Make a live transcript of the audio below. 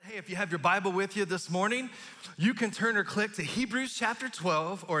if you have your Bible with you this morning, you can turn or click to Hebrews chapter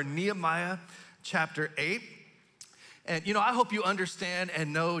 12 or Nehemiah chapter 8. And I hope you understand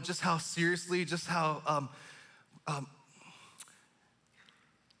and know just how seriously, just how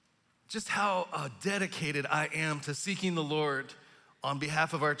dedicated I am to seeking the Lord on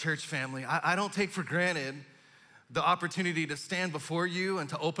behalf of our church family. I don't take for granted the opportunity to stand before you and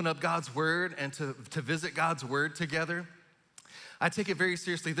to open up God's word and to visit God's word together. I take it very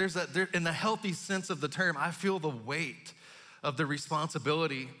seriously. In the healthy sense of the term, I feel the weight of the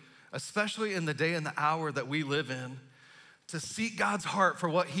responsibility, especially in the day and the hour that we live in, to seek God's heart for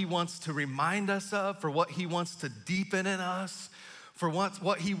what he wants to remind us of, for what he wants to deepen in us, for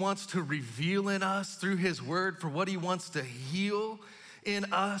what he wants to reveal in us through his word, for what he wants to heal in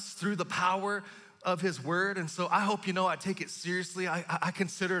us through the power of his word. And so I hope I take it seriously. I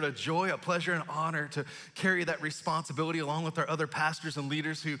consider it a joy, a pleasure, and honor to carry that responsibility along with our other pastors and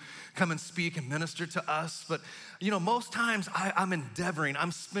leaders who come and speak and minister to us. But most times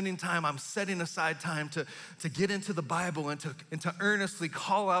I'm spending time, I'm setting aside time to get into the Bible and to earnestly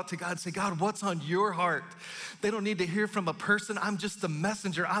call out to God, say, God, what's on your heart? They don't need to hear from a person. I'm just the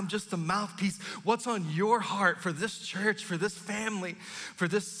messenger. I'm just the mouthpiece. What's on your heart for this church, for this family, for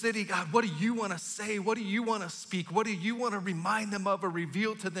this city? God, what do you want to say? What do you want to speak? What do you want to remind them of or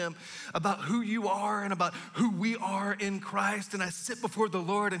reveal to them about who you are and about who we are in Christ? And I sit before the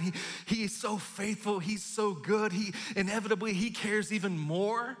Lord, and he is so faithful. He's so good. He cares even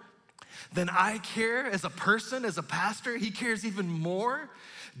more than I care as a person, as a pastor. He cares even more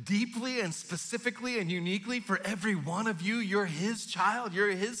deeply and specifically and uniquely for every one of you. You're his child,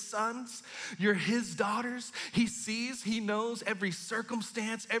 you're his sons, you're his daughters. He sees, he knows every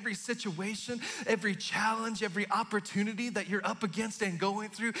circumstance, every situation, every challenge, every opportunity that you're up against and going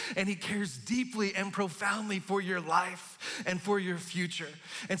through, and he cares deeply and profoundly for your life and for your future.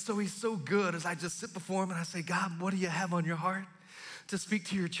 And so he's so good as I just sit before him and I say, God, what do you have on your heart to speak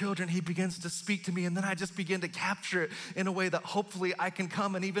to your children? He begins to speak to me, and then I just begin to capture it in a way that hopefully I can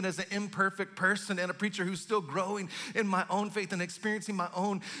come, and even as an imperfect person and a preacher who's still growing in my own faith and experiencing my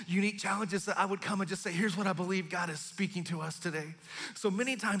own unique challenges, that I would come and just say, here's what I believe God is speaking to us today. So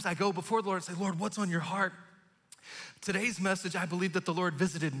many times I go before the Lord and say, Lord, what's on your heart? Today's message, I believe that the Lord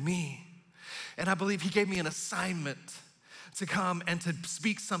visited me, and I believe he gave me an assignment to come and to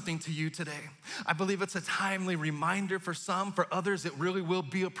speak something to you today. I believe it's a timely reminder for some. For others, it really will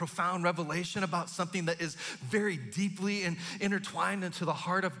be a profound revelation about something that is very deeply intertwined into the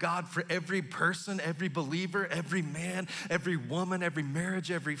heart of God for every person, every believer, every man, every woman, every marriage,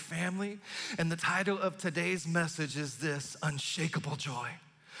 every family. And the title of today's message is this: Unshakable Joy.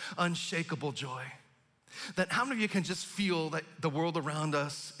 Unshakable joy. That how many of you can just feel that the world around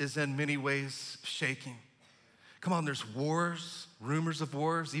us is in many ways shaking? Come on, there's wars, rumors of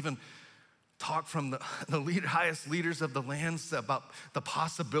wars, even talk from the highest leaders of the lands about the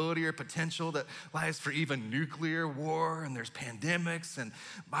possibility or potential that lies for even nuclear war. And there's pandemics and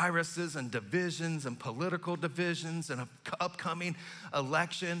viruses and divisions and political divisions and an upcoming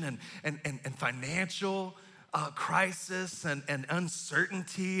election and financial crisis and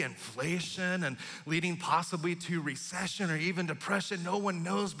uncertainty, inflation, and leading possibly to recession or even depression. No one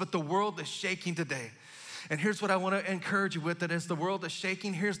knows, but the world is shaking today. And here's what I want to encourage you with, that as the world is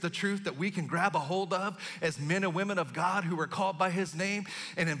shaking, here's the truth that we can grab a hold of as men and women of God who are called by his name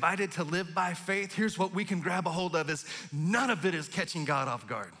and invited to live by faith. Here's what we can grab a hold of: is none of it is catching God off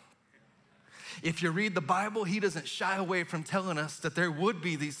guard. If you read the Bible, he doesn't shy away from telling us that there would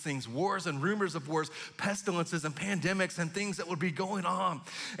be these things, wars and rumors of wars, pestilences and pandemics and things that would be going on.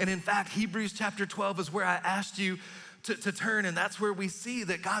 And in fact, Hebrews chapter 12 is where I asked you to turn, and that's where we see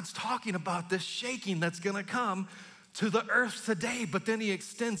that God's talking about this shaking that's gonna come to the earth today. But then he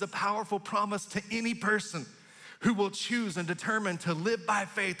extends a powerful promise to any person who will choose and determine to live by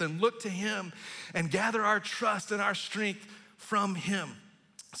faith and look to him and gather our trust and our strength from him.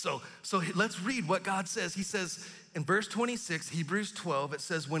 So let's read what God says. He says in verse 26, Hebrews 12, it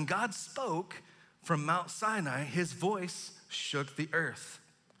says, when God spoke from Mount Sinai, his voice shook the earth.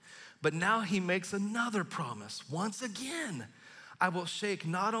 But now he makes another promise. Once again, I will shake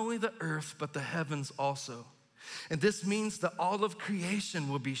not only the earth, but the heavens also. And this means that all of creation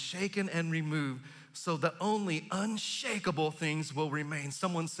will be shaken and removed, so that only unshakable things will remain.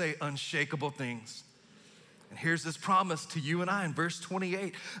 Someone say unshakable things. And here's this promise to you and I in verse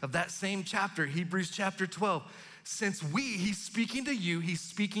 28 of that same chapter, Hebrews chapter 12. Since he's speaking to you, he's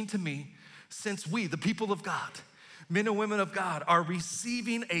speaking to me, since we, the people of God, men and women of God, are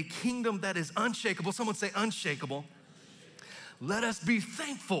receiving a kingdom that is unshakable. Someone say unshakable. Let us be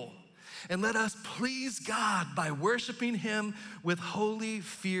thankful And let us please God by worshiping him with holy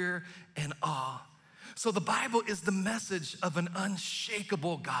fear and awe. So the Bible is the message of an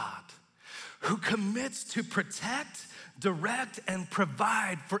unshakable God who commits to protect, direct, and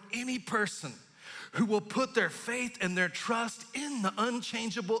provide for any person who will put their faith and their trust in the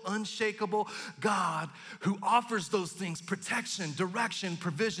unchangeable, unshakable God who offers those things, protection, direction,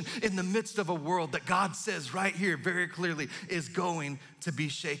 provision in the midst of a world that God says right here very clearly is going to be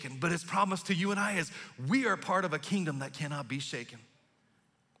shaken. But his promise to you and I is we are part of a kingdom that cannot be shaken.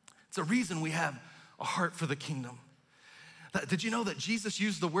 It's a reason we have a heart for the kingdom. Did you know that Jesus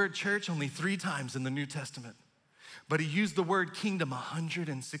used the word church only 3 times in the New Testament? But he used the word kingdom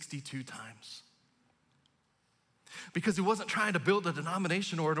 162 times. Because he wasn't trying to build a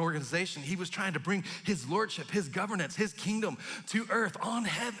denomination or an organization. He was trying to bring his lordship, his governance, his kingdom to earth, on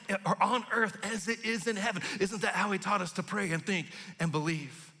earth as it is in heaven. Isn't that how he taught us to pray and think and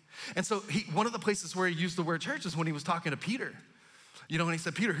believe? And so one of the places where he used the word church is when he was talking to Peter. You know, when he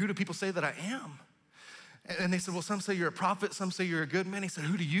said, Peter, who do people say that I am? And they said, well, some say you're a prophet, some say you're a good man. He said,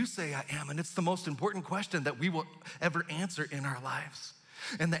 who do you say I am? And it's the most important question that we will ever answer in our lives.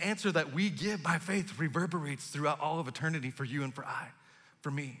 And the answer that we give by faith reverberates throughout all of eternity for you and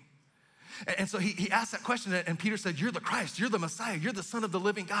for me. And so he asked that question, and Peter said, you're the Christ, you're the Messiah, you're the Son of the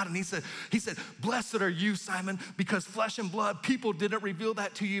living God. And he said, blessed are you, Simon, because flesh and blood, people didn't reveal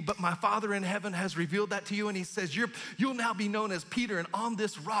that to you, but my Father in heaven has revealed that to you. And he says, you'll now be known as Peter, and on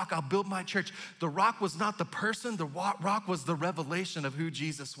this rock I'll build my church. The rock was not the person, the rock was the revelation of who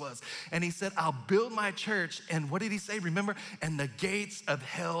Jesus was. And he said, I'll build my church, and what did he say? Remember, and the gates of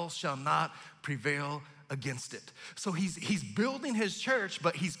hell shall not prevail against it. So he's building his church,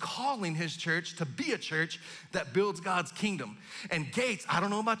 but he's calling his church to be a church that builds God's kingdom. And gates, I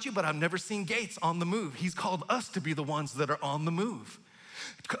don't know about you, but I've never seen gates on the move. He's called us to be the ones that are on the move.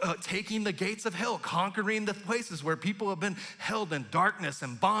 Taking the gates of hell, conquering the places where people have been held in darkness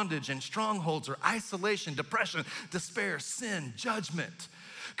and bondage and strongholds or isolation, depression, despair, sin, judgment,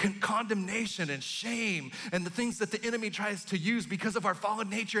 condemnation and shame, and the things that the enemy tries to use because of our fallen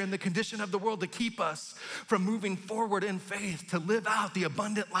nature and the condition of the world to keep us from moving forward in faith, to live out the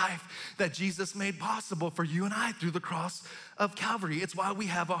abundant life that Jesus made possible for you and I through the cross of Calvary. It's why we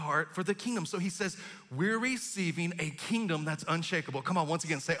have a heart for the kingdom. So he says, we're receiving a kingdom that's unshakable. Come on, once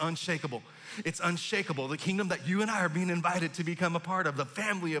again, say unshakable. It's unshakable. The kingdom that you and I are being invited to become a part of, the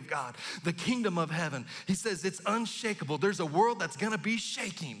family of God, the kingdom of heaven. He says it's unshakable. There's a world that's gonna be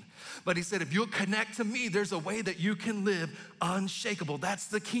shaking. But he said, if you'll connect to me, there's a way that you can live unshakable. That's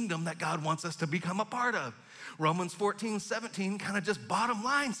the kingdom that God wants us to become a part of. Romans 14:17 kind of just bottom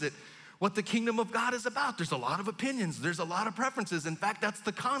lines it. What the kingdom of God is about. There's a lot of opinions. There's a lot of preferences. In fact, that's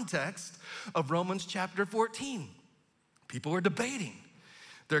the context of Romans chapter 14. People are debating.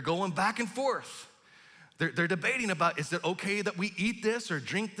 They're going back and forth. They're debating about, is it okay that we eat this or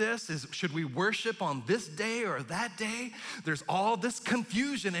drink this? Should we worship on this day or that day? There's all this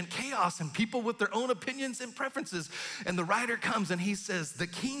confusion and chaos and people with their own opinions and preferences. And the writer comes and he says, the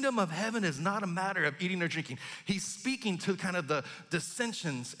kingdom of heaven is not a matter of eating or drinking. He's speaking to kind of the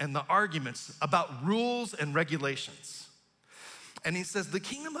dissensions and the arguments about rules and regulations. And he says, the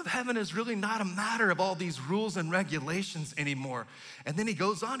kingdom of heaven is really not a matter of all these rules and regulations anymore. And then he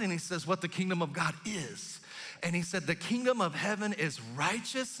goes on and he says what the kingdom of God is. And he said, the kingdom of heaven is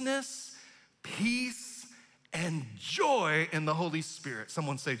righteousness, peace, and joy in the Holy Spirit.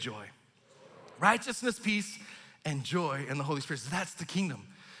 Someone say joy. Righteousness, peace, and joy in the Holy Spirit. So that's the kingdom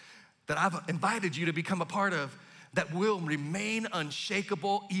that I've invited you to become a part of, that will remain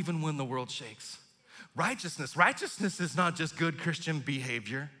unshakable even when the world shakes. Righteousness is not just good Christian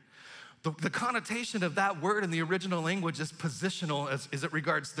behavior. The connotation of that word in the original language is positional as it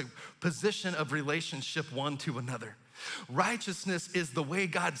regards the position of relationship one to another. Righteousness is the way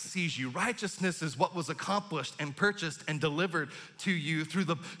God sees you. Righteousness is what was accomplished and purchased and delivered to you through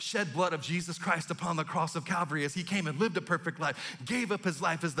the shed blood of Jesus Christ upon the cross of Calvary as he came and lived a perfect life, gave up his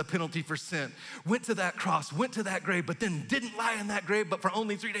life as the penalty for sin, went to that cross, went to that grave, but then didn't lie in that grave, but for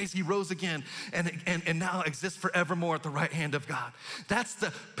only 3 days he rose again and now exists forevermore at the right hand of God. That's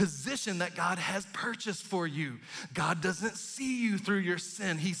the position that God has purchased for you. God doesn't see you through your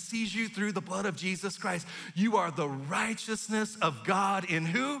sin. He sees you through the blood of Jesus Christ. You are the righteousness of God in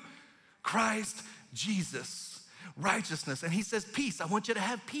who? Christ Jesus. Righteousness. And he says, peace. I want you to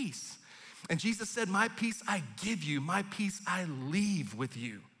have peace. And Jesus said, my peace I give you, my peace I leave with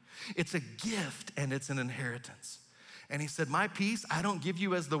you. It's a gift and it's an inheritance. And he said, my peace I don't give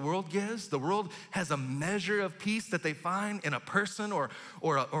you as the world gives. The world has a measure of peace that they find in a person or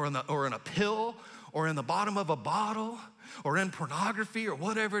in a pill or in the bottom of a bottle. or in pornography or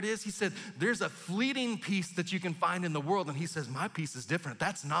whatever it is. He said, there's a fleeting peace that you can find in the world. And he says, my peace is different.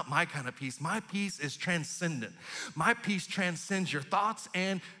 That's not my kind of peace. My peace is transcendent. My peace transcends your thoughts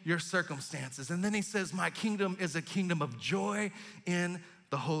and your circumstances. And then he says, my kingdom is a kingdom of joy in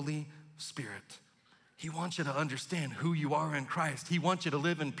the Holy Spirit. He wants you to understand who you are in Christ. He wants you to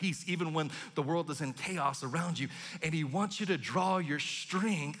live in peace even when the world is in chaos around you. And he wants you to draw your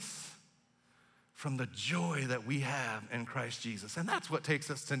strength from the joy that we have in Christ Jesus. And that's what takes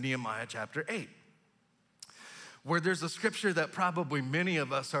us to Nehemiah chapter 8, where there's a scripture that probably many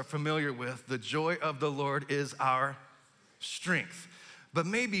of us are familiar with. The joy of the Lord is our strength. But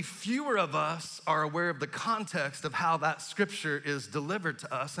maybe fewer of us are aware of the context of how that scripture is delivered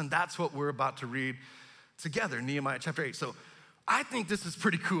to us. And that's what we're about to read together, Nehemiah chapter 8. So I think this is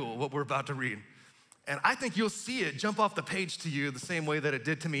pretty cool, what we're about to read. And I think you'll see it jump off the page to you the same way that it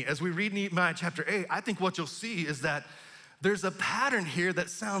did to me. As we read Nehemiah chapter 8, I think what you'll see is that there's a pattern here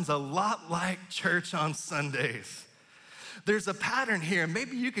that sounds a lot like church on Sundays. There's a pattern here.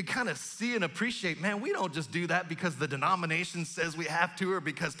 Maybe you could kind of see and appreciate, man, we don't just do that because the denomination says we have to or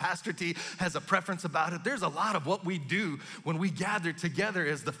because Pastor T has a preference about it. There's a lot of what we do when we gather together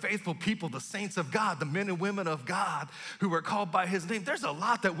as the faithful people, the saints of God, the men and women of God who are called by his name. There's a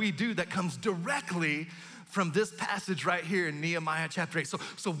lot that we do that comes directly from this passage right here in Nehemiah chapter 8.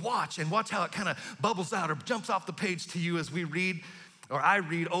 So watch how it kind of bubbles out or jumps off the page to you as we read, or I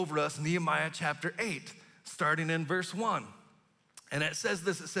read over us Nehemiah chapter 8. Starting in verse 1. And it says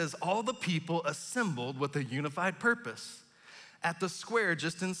this, it says, all the people assembled with a unified purpose at the square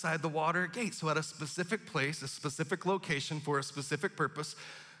just inside the water gate. So at a specific place, a specific location for a specific purpose,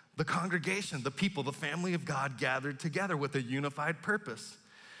 the congregation, the people, the family of God gathered together with a unified purpose.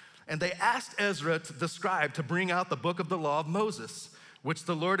 And they asked Ezra, the scribe, to bring out the book of the law of Moses, which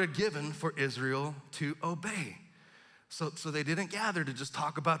the Lord had given for Israel to obey. So they didn't gather to just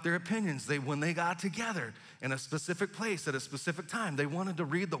talk about their opinions. When they got together in a specific place at a specific time, they wanted to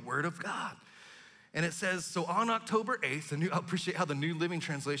read the word of God. And it says, so on October 8th, I appreciate how the New Living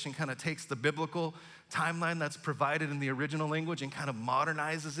Translation kind of takes the biblical timeline that's provided in the original language and kind of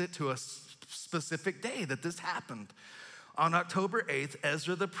modernizes it to a specific day that this happened. On October 8th,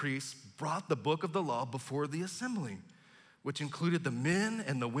 Ezra the priest brought the book of the law before the assembly, which included the men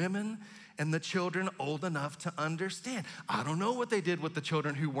and the women and the children old enough to understand. I don't know what they did with the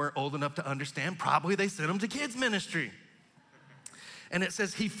children who weren't old enough to understand. Probably they sent them to kids ministry. And it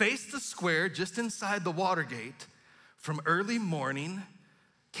says he faced the square just inside the water gate from early morning,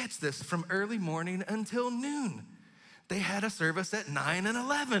 catch this, from early morning until noon. They had a service at 9 and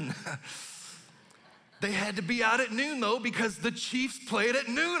 11. They had to be out at noon, though, because the Chiefs played at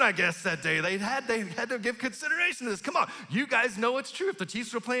noon, I guess, that day. They had to give consideration to this. Come on, you guys know it's true. If the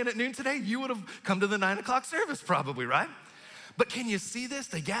Chiefs were playing at noon today, you would have come to the 9 o'clock service probably, right? But can you see this?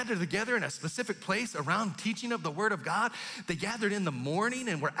 They gathered together in a specific place around teaching of the Word of God. They gathered in the morning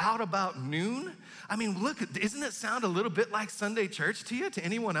and were out about noon. I mean, look, doesn't it sound a little bit like Sunday church to you, to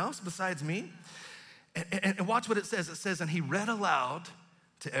anyone else besides me? And watch what it says. It says, and he read aloud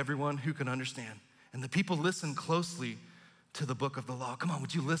to everyone who can understand. And the people listened closely to the book of the law. Come on,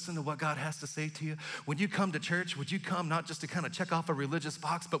 would you listen to what God has to say to you? When you come to church, would you come not just to kind of check off a religious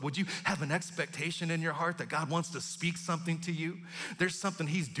box, but would you have an expectation in your heart that God wants to speak something to you? There's something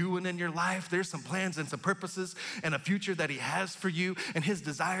he's doing in your life. There's some plans and some purposes and a future that he has for you. And his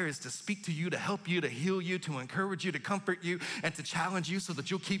desire is to speak to you, to help you, to heal you, to encourage you, to comfort you, and to challenge you so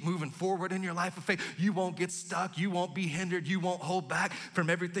that you'll keep moving forward in your life of faith. You won't get stuck. You won't be hindered. You won't hold back from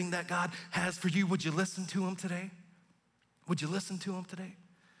everything that God has for you. Would you listen to him today? Would you listen to him today?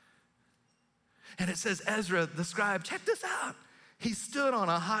 And it says Ezra, the scribe, check this out. He stood on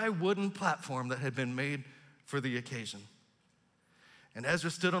a high wooden platform that had been made for the occasion. And Ezra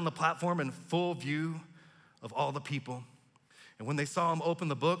stood on the platform in full view of all the people. And when they saw him open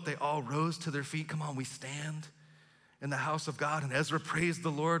the book, they all rose to their feet. Come on, we stand in the house of God. And Ezra praised the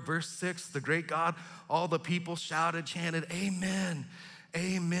Lord. Verse 6, the great God, all the people shouted, chanted, amen.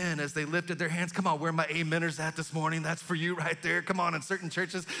 Amen, as they lifted their hands. Come on, where are my ameners at this morning? That's for you right there. Come on, in certain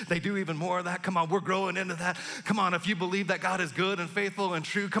churches, they do even more of that. Come on, we're growing into that. Come on, if you believe that God is good and faithful and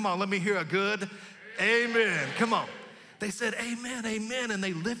true, come on, let me hear a good amen. Come on. They said, amen, amen, and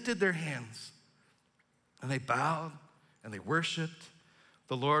they lifted their hands. And they bowed and they worshiped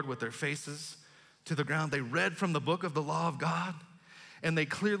the Lord with their faces to the ground. They read from the book of the law of God. And they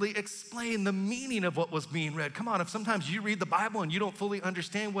clearly explain the meaning of what was being read. Come on, if sometimes you read the Bible and you don't fully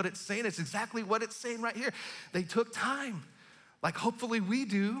understand what it's saying, it's exactly what it's saying right here. They took time, like hopefully we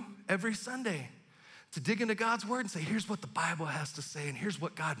do every Sunday, to dig into God's word and say, here's what the Bible has to say and here's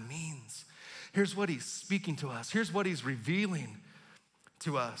what God means. Here's what he's speaking to us. Here's what he's revealing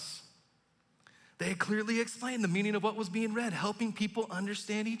to us. They clearly explained the meaning of what was being read, helping people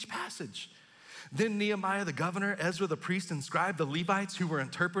understand each passage. Then Nehemiah the governor, Ezra the priest and scribe, the Levites who were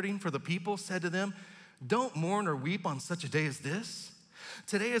interpreting for the people said to them, "Don't mourn or weep on such a day as this.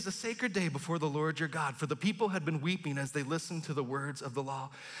 Today is a sacred day before the Lord your God, for the people had been weeping as they listened to the words of the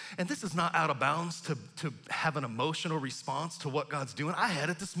law." And this is not out of bounds to have an emotional response to what God's doing. I had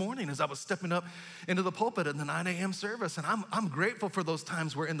it this morning as I was stepping up into the pulpit in the 9 a.m. service. And I'm grateful for those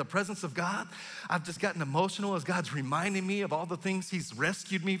times where in the presence of God, I've just gotten emotional as God's reminding me of all the things he's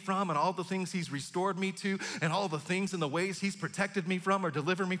rescued me from and all the things he's restored me to and all the things and the ways he's protected me from or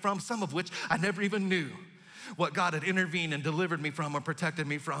delivered me from, some of which I never even knew what God had intervened and delivered me from or protected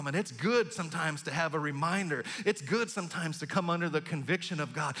me from. And it's good sometimes to have a reminder. It's good sometimes to come under the conviction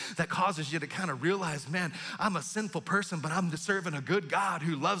of God that causes you to kind of realize, man, I'm a sinful person, but I'm serving a good God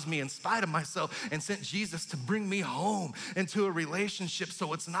who loves me in spite of myself and sent Jesus to bring me home into a relationship.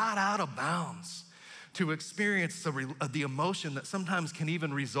 So it's not out of bounds to experience the emotion that sometimes can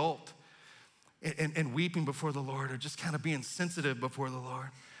even result in weeping before the Lord or just kind of being sensitive before the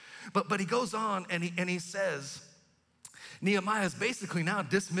Lord. But he goes on and he says, Nehemiah is basically now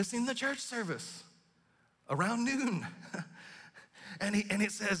dismissing the church service around noon. and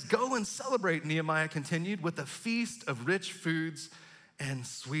it says, "Go and celebrate," Nehemiah continued, "with a feast of rich foods and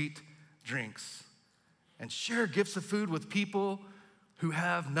sweet drinks, and share gifts of food with people who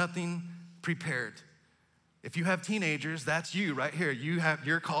have nothing prepared." If you have teenagers, that's you right here.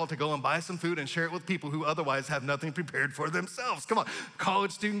 You're called to go and buy some food and share it with people who otherwise have nothing prepared for themselves. Come on,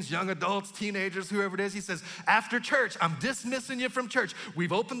 college students, young adults, teenagers, whoever it is. He says, after church, I'm dismissing you from church.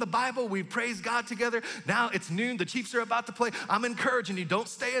 We've opened the Bible, we've praised God together. Now it's noon, the Chiefs are about to play. I'm encouraging you, don't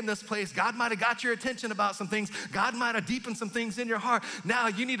stay in this place. God might have got your attention about some things. God might have deepened some things in your heart. Now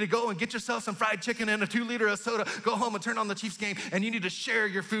you need to go and get yourself some fried chicken and a 2-liter of soda. Go home and turn on the Chiefs game, and you need to share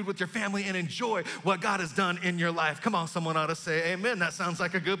your food with your family and enjoy what God has done in your life. Come on, someone ought to say amen. That sounds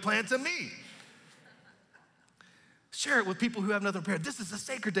like a good plan to me. Share it with people who have nothing prepared. This is a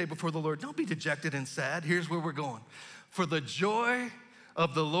sacred day before the Lord. Don't be dejected and sad. Here's where we're going. For the joy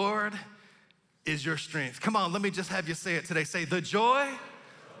of the Lord is your strength. Come on, let me just have you say it today. Say, the joy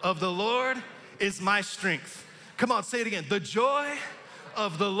of the Lord is my strength. Come on, say it again. The joy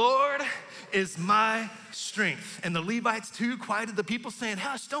of the Lord is my strength. And the Levites too quieted the people, saying,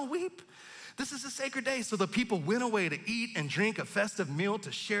 hush, don't weep. This is a sacred day. So the people went away to eat and drink a festive meal,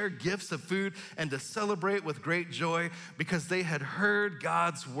 to share gifts of food, and to celebrate with great joy because they had heard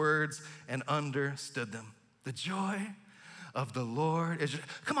God's words and understood them. The joy of the Lord is.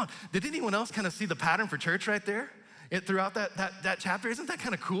 Come on, did anyone else kind of see the pattern for church right there? Throughout that chapter, isn't that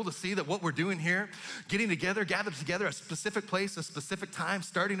kind of cool to see that what we're doing here, getting together, gathered together, a specific place, a specific time,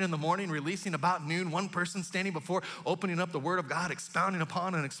 starting in the morning, releasing about noon, one person standing before, opening up the Word of God, expounding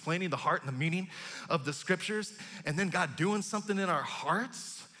upon and explaining the heart and the meaning of the Scriptures, and then God doing something in our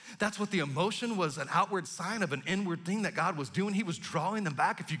hearts. That's what the emotion was, an outward sign of an inward thing that God was doing. He was drawing them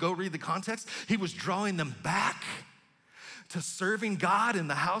back. If you go read the context, he was drawing them back to serving God in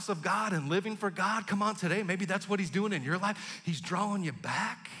the house of God and living for God. Come on, today, maybe that's what he's doing in your life. He's drawing you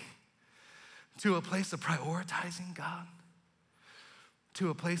back to a place of prioritizing God, to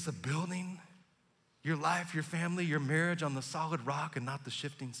a place of building your life, your family, your marriage on the solid rock and not the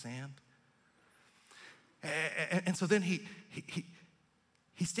shifting sand. And so then he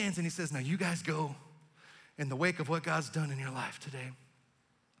stands and he says, now you guys go in the wake of what God's done in your life today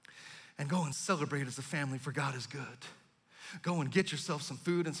and go and celebrate as a family, for God is good. Go and get yourself some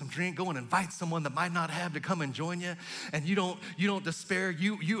food and some drink. Go and invite someone that might not have to come and join you. And you don't despair.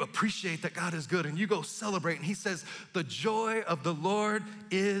 You appreciate that God is good, and you go celebrate. And he says, the joy of the Lord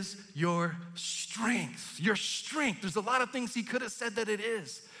is your strength. Your strength. There's a lot of things he could have said that it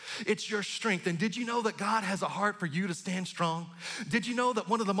is. It's your strength. And did you know that God has a heart for you to stand strong? Did you know that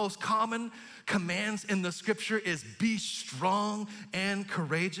one of the most common commands in the scripture is be strong and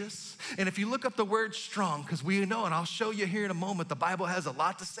courageous? And if you look up the word strong, because we know, and I'll show you here in a moment, the Bible has a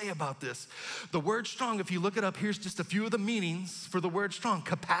lot to say about this. The word strong, if you look it up, here's just a few of the meanings for the word strong.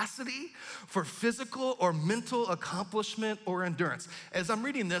 Capacity for physical or mental accomplishment or endurance. As I'm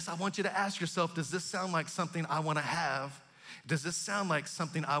reading this, I want you to ask yourself, does this sound like something I want to have? Does this sound like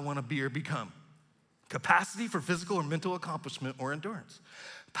something I want to be or become? Capacity for physical or mental accomplishment or endurance.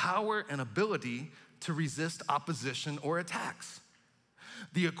 Power and ability to resist opposition or attacks.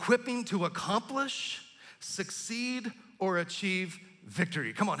 The equipping to accomplish, succeed, or achieve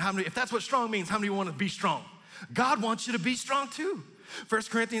victory. Come on, how many? If that's what strong means, how many want to be strong? God wants you to be strong too. 1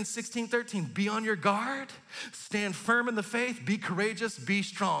 Corinthians 16:13, be on your guard, stand firm in the faith, be courageous, be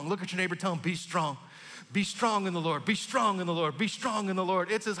strong. Look at your neighbor, tell him, be strong. Be strong in the Lord, be strong in the Lord, be strong in the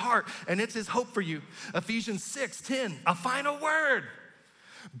Lord. It's his heart and it's his hope for you. Ephesians 6:10, a final word.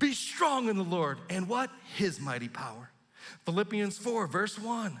 Be strong in the Lord and what? His mighty power. Philippians 4, verse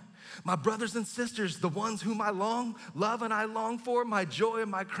 1. My brothers and sisters, the ones whom I love and I long for, my joy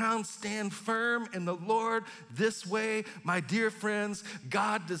and my crown, stand firm in the Lord this way. My dear friends,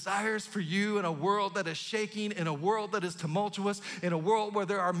 God desires for you in a world that is shaking, in a world that is tumultuous, in a world where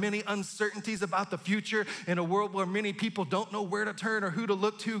there are many uncertainties about the future, in a world where many people don't know where to turn or who to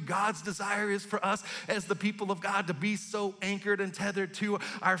look to. God's desire is for us as the people of God to be so anchored and tethered to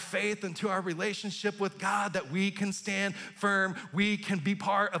our faith and to our relationship with God that we can stand firm. We can be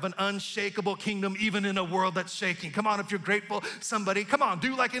part of an unshakable kingdom, even in a world that's shaking. Come on, if you're grateful, somebody, come on,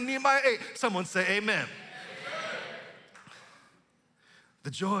 do like in Nehemiah 8. Someone say amen. Amen.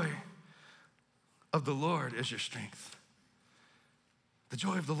 The joy of the Lord is your strength. The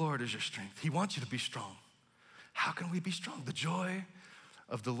joy of the Lord is your strength. He wants you to be strong. How can we be strong? The joy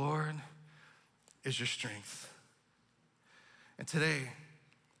of the Lord is your strength. And today,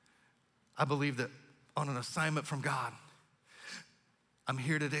 I believe that on an assignment from God, I'm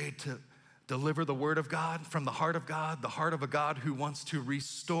here today to deliver the word of God from the heart of God, the heart of a God who wants to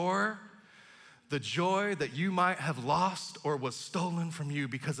restore the joy that you might have lost or was stolen from you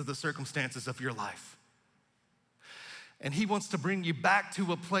because of the circumstances of your life. And he wants to bring you back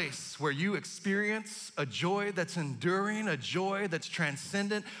to a place where you experience a joy that's enduring, a joy that's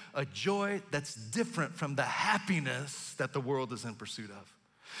transcendent, a joy that's different from the happiness that the world is in pursuit of.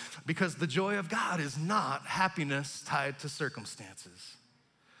 Because the joy of God is not happiness tied to circumstances.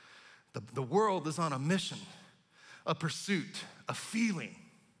 The world is on a mission, a pursuit, a feeling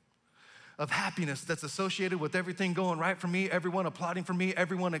of happiness that's associated with everything going right for me, everyone applauding for me,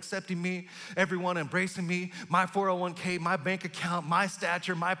 everyone accepting me, everyone embracing me, my 401k, my bank account, my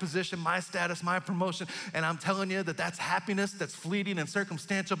stature, my position, my status, my promotion. And I'm telling you that that's happiness that's fleeting and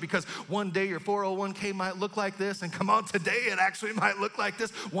circumstantial, because one day your 401k might look like this, and come on, today it actually might look like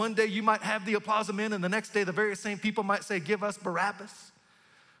this. One day you might have the applause of men, and the next day the very same people might say, give us Barabbas.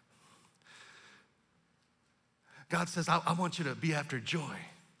 God says, I want you to be after joy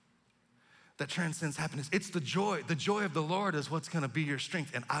that transcends happiness. It's the joy of the Lord is what's gonna be your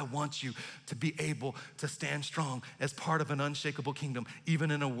strength. And I want you to be able to stand strong as part of an unshakable kingdom,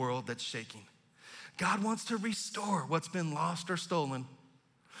 even in a world that's shaking. God wants to restore what's been lost or stolen.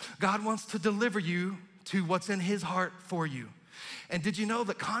 God wants to deliver you to what's in his heart for you. And did you know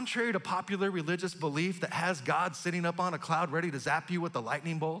that contrary to popular religious belief that has God sitting up on a cloud ready to zap you with a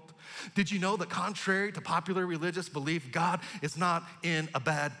lightning bolt, did you know that contrary to popular religious belief, God is not in a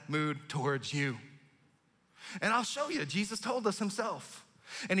bad mood towards you? And I'll show you, Jesus told us himself.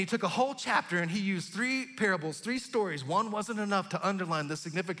 And he took a whole chapter and he used 3 parables, 3 stories. One wasn't enough to underline the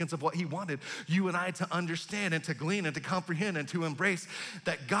significance of what he wanted you and I to understand and to glean and to comprehend and to embrace,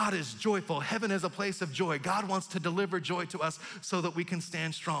 that God is joyful. Heaven is a place of joy. God wants to deliver joy to us so that we can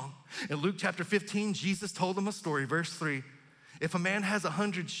stand strong. In Luke chapter 15, Jesus told them a story, verse 3. If a man has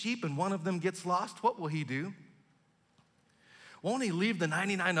 100 sheep and one of them gets lost, what will he do? Won't he leave the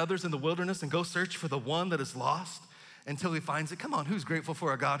 99 others in the wilderness and go search for the one that is lost until he finds it? Come on, who's grateful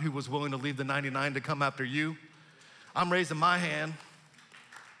for a God who was willing to leave the 99 to come after you? I'm raising my hand.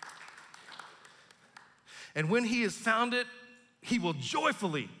 And when he has found it, he will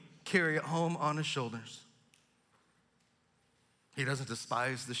joyfully carry it home on his shoulders. He doesn't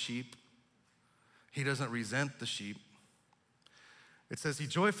despise the sheep. He doesn't resent the sheep. It says he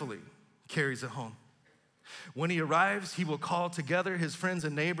joyfully carries it home. When he arrives, he will call together his friends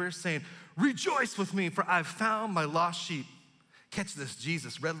and neighbors, saying, rejoice with me, for I've found my lost sheep. Catch this,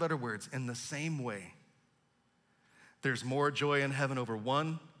 Jesus, red letter words. In the same way, there's more joy in heaven over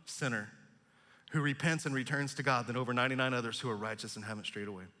one sinner who repents and returns to God than over 99 others who are righteous and haven't strayed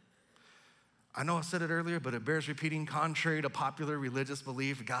away. I know I said it earlier, but it bears repeating. Contrary to popular religious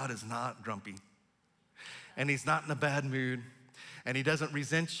belief, God is not grumpy. And he's not in a bad mood. And he doesn't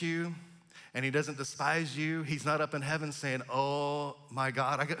resent you. And he doesn't despise you. He's not up in heaven saying, oh my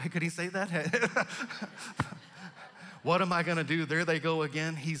God, could he say that? What am I gonna do? There they go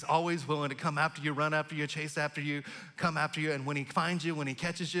again. He's always willing to come after you, run after you, chase after you, come after you. And when he finds you, when he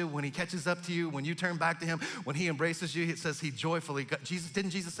catches up to you, when you turn back to him, when he embraces you, it says he joyfully, didn't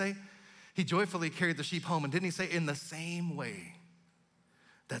Jesus say? He joyfully carried the sheep home. And didn't he say, in the same way,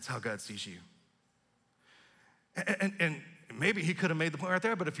 that's how God sees you. And maybe he could have made the point right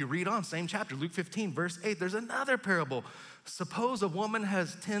there, but if you read on, same chapter, Luke 15, verse 8, there's another parable. Suppose a woman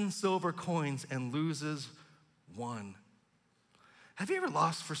has 10 silver coins and loses one. Have you ever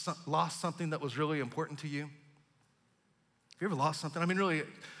lost something that was really important to you? Have you ever lost something? I mean, really,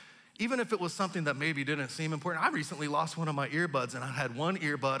 even if it was something that maybe didn't seem important. I recently lost one of my earbuds, and I had one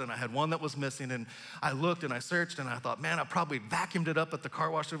earbud, and I had one that was missing, and I looked and I searched, and I thought, man, I probably vacuumed it up at the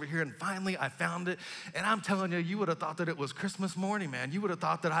car wash over here, and finally I found it. And I'm telling you, you would have thought that it was Christmas morning, man. You would have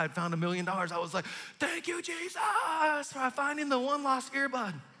thought that I had found $1 million. I was like, thank you, Jesus, for finding the one lost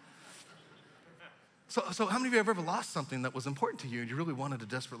earbud. So how many of you have ever lost something that was important to you and you really wanted to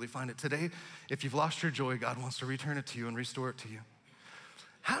desperately find it? Today, if you've lost your joy, God wants to return it to you and restore it to you.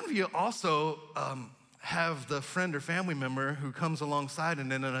 How many of you also have the friend or family member who comes alongside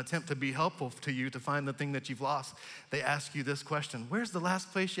and in an attempt to be helpful to you to find the thing that you've lost, they ask you this question: where's the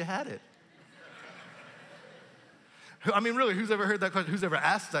last place you had it? I mean, really, who's ever heard that question? Who's ever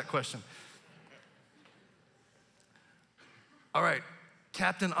asked that question? All right,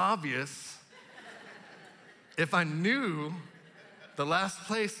 Captain Obvious. If I knew the last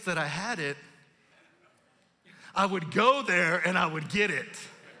place that I had it, I would go there and I would get it.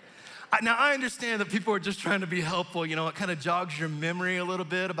 Now, I understand that people are just trying to be helpful. You know, it kind of jogs your memory a little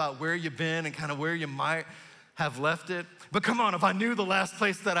bit about where you've been and kind of where you might have left it. But come on, if I knew the last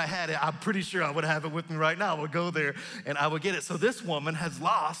place that I had it, I'm pretty sure I would have it with me right now. I would go there and I would get it. So this woman has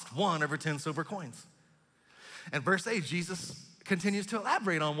lost one of her 10 silver coins. And verse 8, Jesus continues to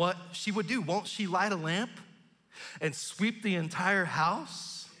elaborate on what she would do. Won't she light a lamp and sweep the entire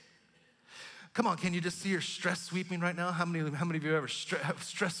house? Come on, can you just see her stress sweeping right now? How many of you ever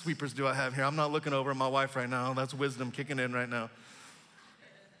stress sweepers do I have here? I'm not looking over at my wife right now. That's wisdom kicking in right now.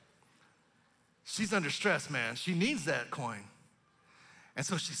 She's under stress, man. She needs that coin. And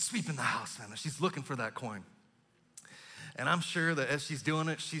so she's sweeping the house, man. She's looking for that coin. And I'm sure that as she's doing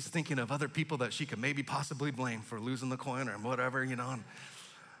it, she's thinking of other people that she could maybe possibly blame for losing the coin or whatever, you know. And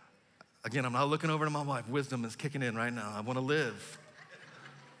again, I'm not looking over to my wife. Wisdom is kicking in right now. I want to live.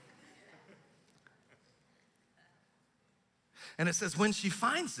 And it says, when she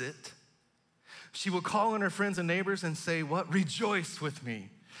finds it, she will call on her friends and neighbors and say, what? Rejoice with me,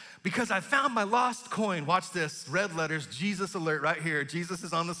 because I found my lost coin. Watch this, red letters, Jesus alert right here. Jesus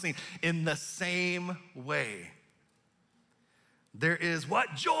is on the scene. In the same way, there is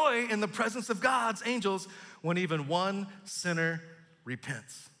what? Joy in the presence of God's angels when even one sinner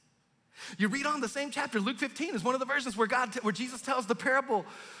repents. You read on the same chapter, Luke 15 is one of the versions where Jesus tells the parable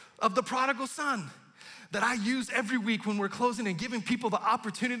of the prodigal son that I use every week when we're closing and giving people the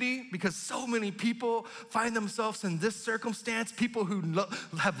opportunity, because so many people find themselves in this circumstance, people who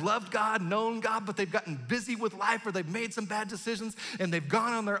have loved God, known God, but they've gotten busy with life or they've made some bad decisions and they've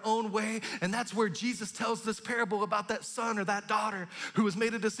gone on their own way. And that's where Jesus tells this parable about that son or that daughter who has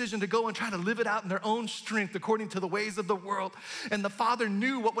made a decision to go and try to live it out in their own strength according to the ways of the world. And the father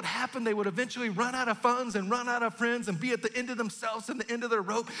knew what would happen. They would eventually run out of funds and run out of friends and be at the end of themselves and the end of their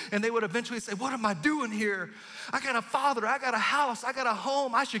rope. And they would eventually say, what am I doing here? I got a father, I got a house, I got a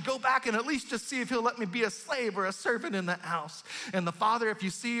home. I should go back and at least just see if he'll let me be a slave or a servant in that house. And the father, if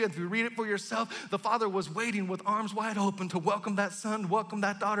you read it for yourself, the father was waiting with arms wide open to welcome that son, welcome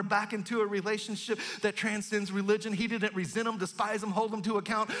that daughter back into a relationship that transcends religion. He didn't resent them, despise them, hold them to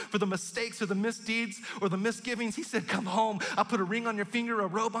account for the mistakes or the misdeeds or the misgivings. He said, come home. I'll put a ring on your finger, a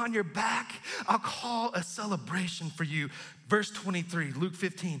robe on your back. I'll call a celebration for you. Verse 23, Luke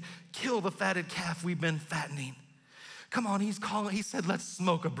 15, kill the fatted calf we've been fattening. Come on, he said, let's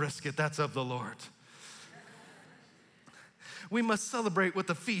smoke a brisket, that's of the Lord. We must celebrate with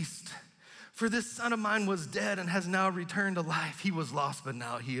a feast. For this son of mine was dead and has now returned to life. He was lost, but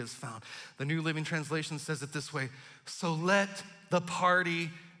now he is found. The New Living Translation says it this way, so let the party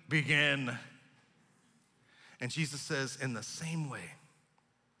begin. And Jesus says, in the same way,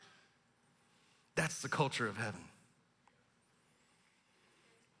 that's the culture of heaven.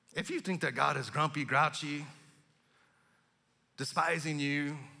 If you think that God is grumpy, grouchy, despising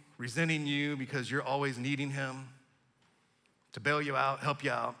you, resenting you because you're always needing him to bail you out, help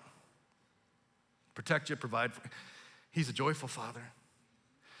you out, protect you, provide for you, he's a joyful father.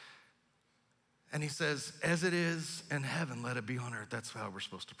 And he says, as it is in heaven, let it be on earth. That's how we're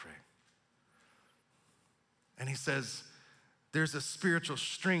supposed to pray. And he says, there's a spiritual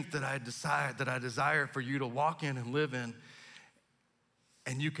strength that I desire for you to walk in and live in.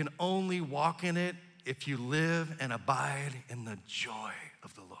 And you can only walk in it if you live and abide in the joy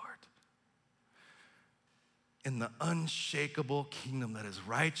of the Lord. In the unshakable kingdom that is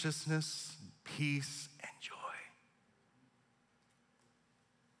righteousness, peace, and joy.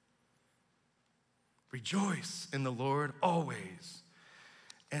 Rejoice in the Lord always.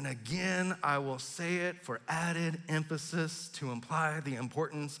 And again, I will say it for added emphasis to imply the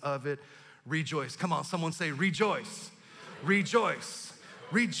importance of it. Rejoice. Come on, someone say rejoice. Rejoice.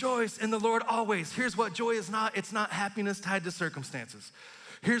 Rejoice in the Lord always. Here's what joy is not. It's not happiness tied to circumstances.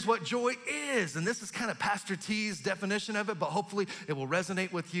 Here's what joy is, and this is kind of Pastor T's definition of it, but hopefully it will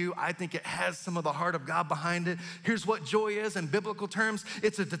resonate with you. I think it has some of the heart of God behind it. Here's what joy is in biblical terms.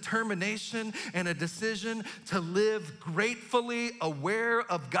 It's a determination and a decision to live gratefully aware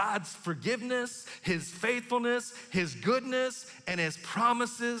of God's forgiveness, His faithfulness, His goodness, and His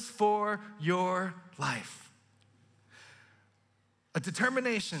promises for your life. A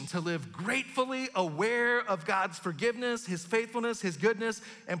determination to live gratefully aware of God's forgiveness, His faithfulness, His goodness,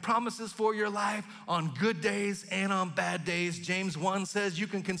 and promises for your life on good days and on bad days. James 1 says you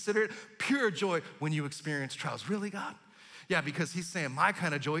can consider it pure joy when you experience trials. Really, God? Yeah, because He's saying my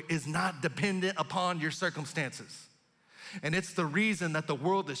kind of joy is not dependent upon your circumstances. And it's the reason that the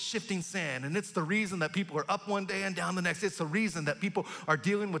world is shifting sand. And it's the reason that people are up one day and down the next. It's the reason that people are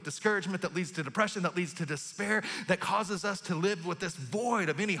dealing with discouragement that leads to depression, that leads to despair, that causes us to live with this void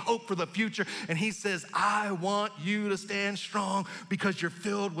of any hope for the future. And He says, I want you to stand strong because you're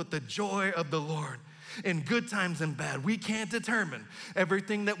filled with the joy of the Lord. In good times and bad, we can't determine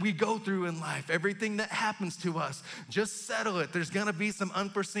everything that we go through in life, everything that happens to us. Just settle it. There's gonna be some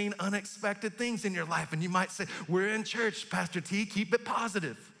unforeseen, unexpected things in your life. And you might say, we're in church, Pastor T, keep it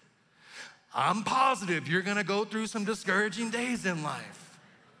positive. I'm positive you're gonna go through some discouraging days in life.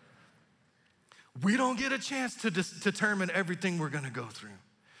 We don't get a chance to determine everything we're gonna go through.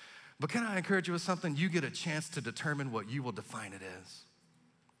 But can I encourage you with something? You get a chance to determine what you will define it as.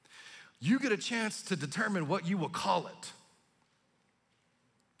 You get a chance to determine what you will call it.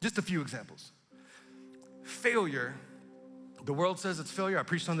 Just a few examples. Failure, the world says it's failure. I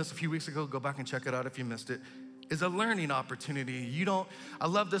preached on this a few weeks ago. Go back and check it out if you missed it. Is a learning opportunity. I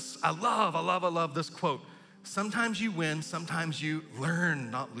love this quote. Sometimes you win, sometimes you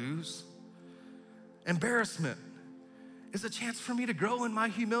learn, not lose. Embarrassment is a chance for me to grow in my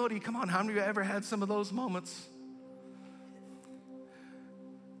humility. Come on, how many of you ever had some of those moments?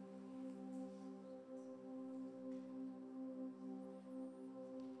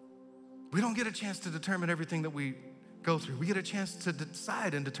 We don't get a chance to determine everything that we go through. We get a chance to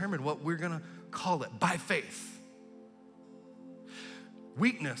decide and determine what we're gonna call it by faith.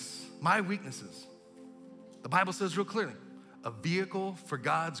 Weakness, my weaknesses. The Bible says real clearly, a vehicle for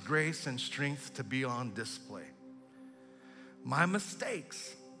God's grace and strength to be on display. My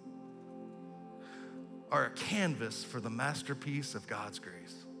mistakes are a canvas for the masterpiece of God's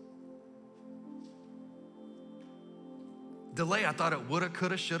grace. Delay, I thought it woulda,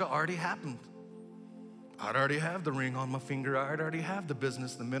 coulda, shoulda already happened. I'd already have the ring on my finger. I'd already have the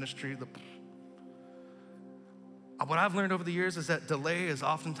business, the ministry. What I've learned over the years is that delay is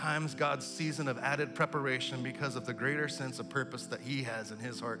oftentimes God's season of added preparation because of the greater sense of purpose that He has in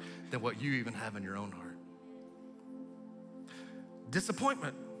His heart than what you even have in your own heart.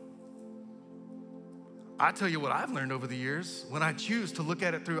 Disappointment. I tell you what I've learned over the years when I choose to look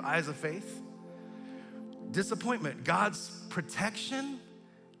at it through eyes of faith. Disappointment, God's protection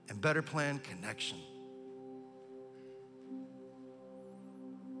and better planned connection.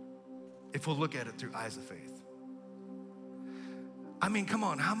 If we'll look at it through eyes of faith. I mean, come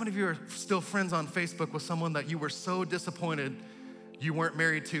on, how many of you are still friends on Facebook with someone that you were so disappointed you weren't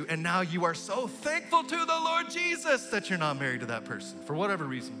married to, and now you are so thankful to the Lord Jesus that you're not married to that person for whatever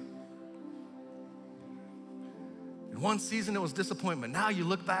reason? In one season, it was disappointment. Now you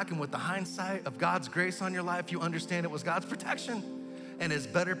look back and with the hindsight of God's grace on your life, you understand it was God's protection and His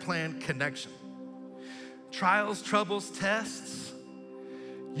better planned connection. Trials, troubles, tests.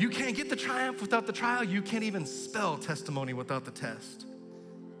 You can't get the triumph without the trial. You can't even spell testimony without the test.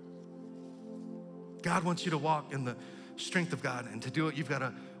 God wants you to walk in the strength of God, and to do it, you've got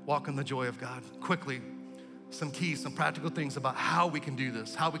to walk in the joy of God. Quickly, some keys, some practical things about how we can do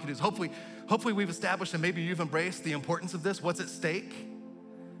this, Hopefully we've established and maybe you've embraced the importance of this, what's at stake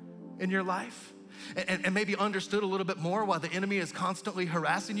in your life, and maybe understood a little bit more why the enemy is constantly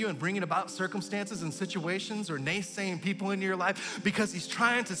harassing you and bringing about circumstances and situations or naysaying people in your life because he's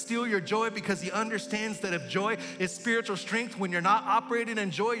trying to steal your joy, because he understands that if joy is spiritual strength, when you're not operating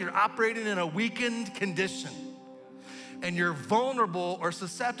in joy, you're operating in a weakened condition. And you're vulnerable or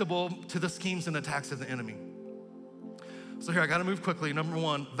susceptible to the schemes and attacks of the enemy. So here, I gotta move quickly. Number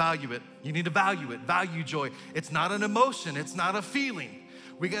one, value it. You need to value it, value joy. It's not an emotion, it's not a feeling.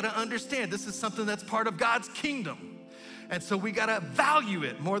 We gotta understand this is something that's part of God's kingdom. And so we gotta value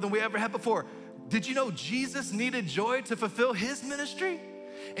it more than we ever have before. Did you know Jesus needed joy to fulfill his ministry?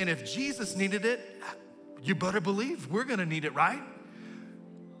 And if Jesus needed it, you better believe we're gonna need it, right?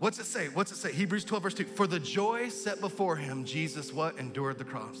 What's it say? Hebrews 12 verse 2. For the joy set before him, Jesus what? Endured the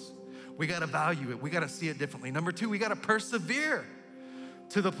cross. We gotta value it. We gotta see it differently. Number two, we gotta persevere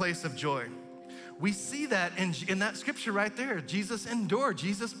to the place of joy. We see that in that scripture right there. Jesus endured,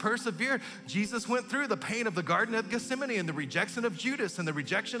 Jesus persevered. Jesus went through the pain of the Garden of Gethsemane and the rejection of Judas and the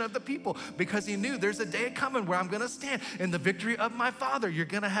rejection of the people because he knew there's a day coming where I'm gonna stand in the victory of my Father. You're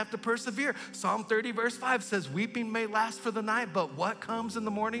gonna have to persevere. Psalm 30 verse 5 says, weeping may last for the night, but what comes in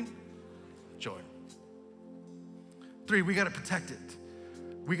the morning? Joy. 3, we gotta protect it.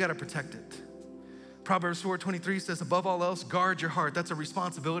 We gotta protect it. Proverbs 4:23 says, above all else, guard your heart. That's a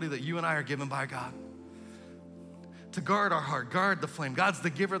responsibility that you and I are given by God. To guard our heart, guard the flame. God's the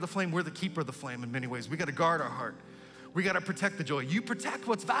giver of the flame. We're the keeper of the flame in many ways. We gotta guard our heart. We gotta protect the joy. You protect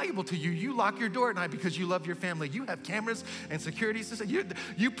what's valuable to you. You lock your door at night because you love your family. You have cameras and security systems.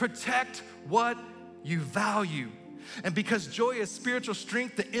 You protect what you value. And because joy is spiritual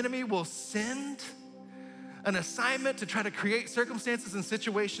strength, the enemy will send an assignment to try to create circumstances and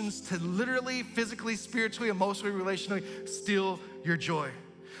situations to literally, physically, spiritually, emotionally, relationally steal your joy.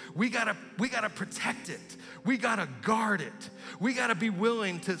 We gotta protect it. We gotta guard it. We gotta be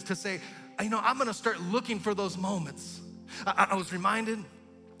willing to say, I'm gonna start looking for those moments. I was reminded,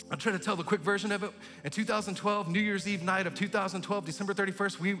 I'll try to tell the quick version of it. In 2012, New Year's Eve night of 2012, December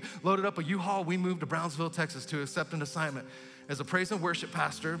 31st, we loaded up a U-Haul. We moved to Brownsville, Texas to accept an assignment as a praise and worship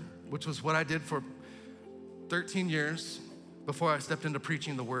pastor, which was what I did for 13 years before I stepped into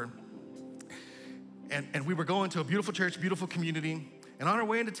preaching the word. And we were going to a beautiful church, beautiful community. And on our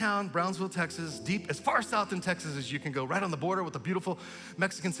way into town, Brownsville, Texas, deep, as far south in Texas as you can go, right on the border with a beautiful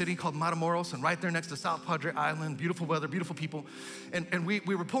Mexican city called Matamoros, and right there next to South Padre Island, beautiful weather, beautiful people. And we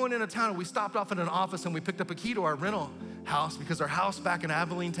were pulling into town, and we stopped off at an office, and we picked up a key to our rental house because our house back in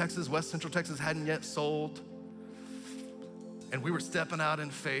Abilene, Texas, West Central Texas, hadn't yet sold. And we were stepping out in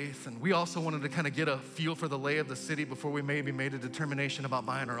faith, and we also wanted to kind of get a feel for the lay of the city before we maybe made a determination about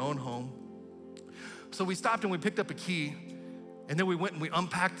buying our own home. So we stopped and we picked up a key, and then we went and we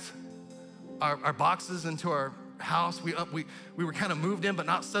unpacked our boxes into our house. We were kind of moved in but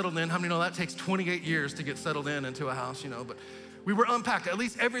not settled in. How many know that takes 28 years to get settled into a house, but we were unpacked. At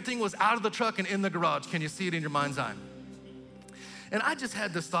least everything was out of the truck and in the garage. Can you see it in your mind's eye? And I just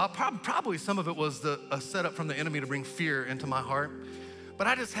had this thought, probably some of it was a setup from the enemy to bring fear into my heart. But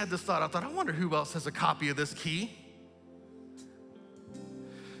I just had this thought, I wonder who else has a copy of this key?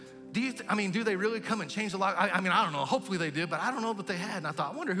 Do they really come and change the lock? I don't know, hopefully they did, but I don't know that they had. And I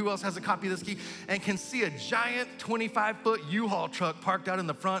thought, I wonder who else has a copy of this key and can see a giant 25-foot U-Haul truck parked out in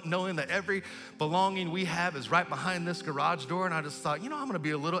the front, knowing that every belonging we have is right behind this garage door. And I just thought, I'm gonna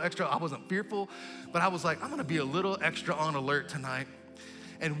be a little extra. I wasn't fearful, but I was like, I'm gonna be a little extra on alert tonight.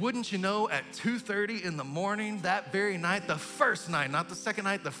 And wouldn't you know, at 2:30 in the morning, that very night, the first night, not the second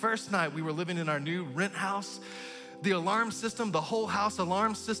night, the first night, we were living in our new rent house. The alarm system, the whole house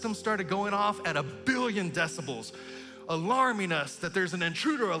alarm system started going off at 1 billion decibels, alarming us that there's an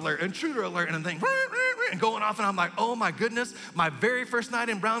intruder alert, and a thing and going off. And I'm like, oh my goodness, my very first night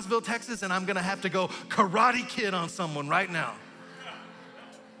in Brownsville, Texas, and I'm gonna have to go Karate Kid on someone right now.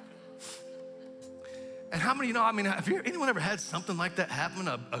 And how many know, have anyone ever had something like that happen,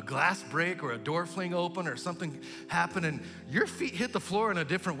 a glass break or a door fling open or something happen and your feet hit the floor in a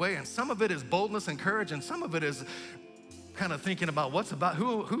different way, and some of it is boldness and courage, and some of it is kind of thinking about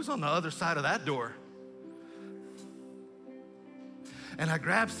who's on the other side of that door. And I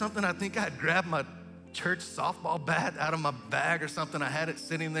grabbed something, I think I had grabbed my church softball bat out of my bag or something. I had it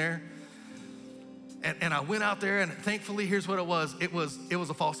sitting there. And I went out there, and thankfully, here's what it was. It was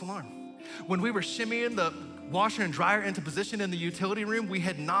a false alarm. When we were shimmying the washer and dryer into position in the utility room, we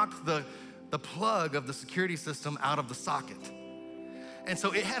had knocked the plug of the security system out of the socket. And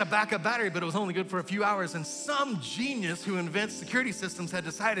so it had a backup battery, but it was only good for a few hours. And some genius who invents security systems had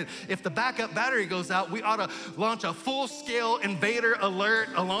decided if the backup battery goes out, we ought to launch a full-scale invader alert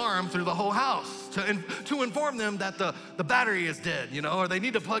alarm through the whole house to inform them that the battery is dead, or they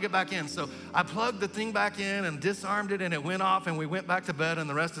need to plug it back in. So I plugged the thing back in and disarmed it, and it went off, and we went back to bed, and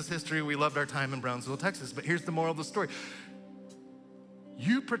the rest is history. We loved our time in Brownsville, Texas. But here's the moral of the story.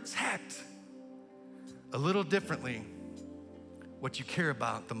 You protect a little differently what you care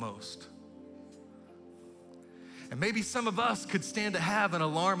about the most. And maybe some of us could stand to have an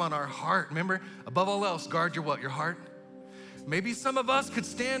alarm on our heart. Remember, above all else, guard your what? Your heart. Maybe some of us could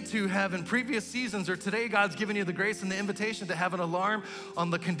stand to have in previous seasons, or today God's given you the grace and the invitation to have an alarm on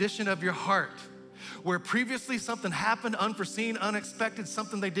the condition of your heart. where previously something happened, unforeseen, unexpected,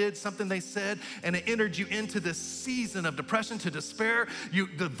 something they did, something they said, and it entered you into this season of depression to despair.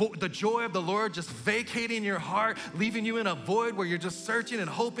 The joy of the Lord just vacating your heart, leaving you in a void where you're just searching and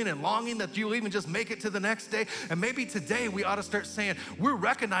hoping and longing that you'll even just make it to the next day. And maybe today we ought to start saying, we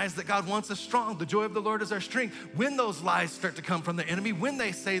recognize that God wants us strong. The joy of the Lord is our strength. When those lies start to come from the enemy, when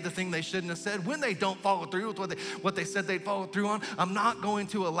they say the thing they shouldn't have said, when they don't follow through with what they said they'd follow through on, I'm not going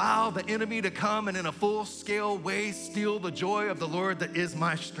to allow the enemy to come and in a full-scale way steal the joy of the Lord that is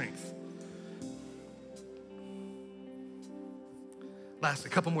my strength. Last, a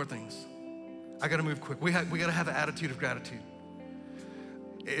couple more things. I gotta move quick. We gotta have an attitude of gratitude.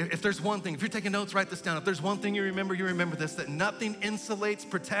 If there's one thing, if you're taking notes, write this down. If there's one thing you remember this, that nothing insulates,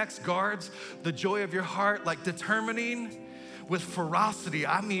 protects, guards the joy of your heart like determining with ferocity,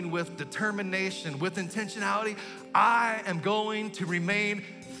 I mean with determination, with intentionality. I am going to remain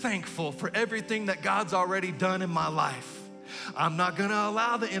thankful for everything that God's already done in my life. I'm not gonna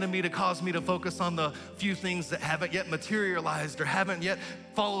allow the enemy to cause me to focus on the few things that haven't yet materialized or haven't yet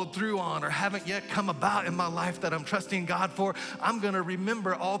followed through on or haven't yet come about in my life that I'm trusting God for. I'm gonna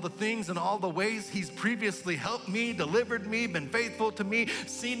remember all the things and all the ways He's previously helped me, delivered me, been faithful to me,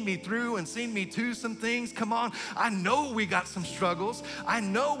 seen me through and seen me to some things. Come on, I know we got some struggles. I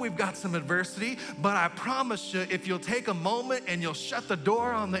know we've got some adversity, but I promise you, if you'll take a moment and you'll shut the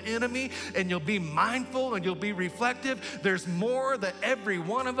door on the enemy and you'll be mindful and you'll be reflective, there's more that every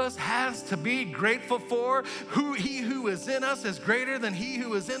one of us has to be grateful for. He who is in us is greater than he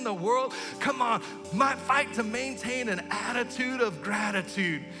who is in the world. Come on, my fight to maintain an attitude of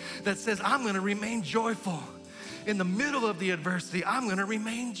gratitude that says, I'm gonna remain joyful. In the middle of the adversity, I'm gonna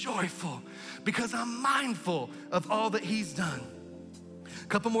remain joyful because I'm mindful of all that He's done. A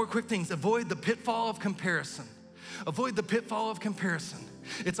couple more quick things. Avoid the pitfall of comparison. Avoid the pitfall of comparison.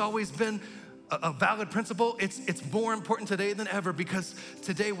 It's always been a valid principle. It's more important today than ever because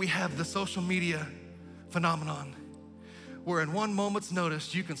today we have the social media phenomenon where in one moment's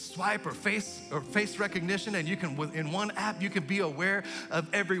notice you can swipe or face recognition, and you can, in one app, you can be aware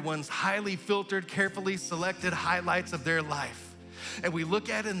of everyone's highly filtered, carefully selected highlights of their life. And we look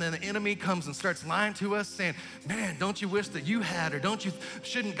at it, and then the enemy comes and starts lying to us saying, man, don't you wish that you had, or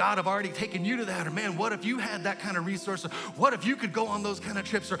shouldn't God have already taken you to that? Or man, what if you had that kind of resource? Or what if you could go on those kind of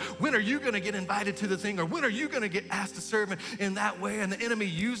trips? Or when are you gonna get invited to the thing? Or when are you gonna get asked to serve in that way? And the enemy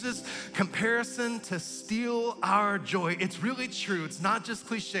uses comparison to steal our joy. It's really true. It's not just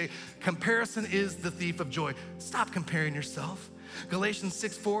cliche. Comparison is the thief of joy. Stop comparing yourself. Galatians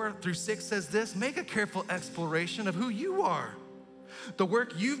 6:4-6 says this: make a careful exploration of who you are, the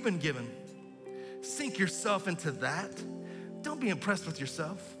work you've been given. Sink yourself into that. Don't be impressed with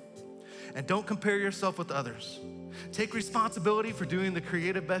yourself. And don't compare yourself with others. Take responsibility for doing the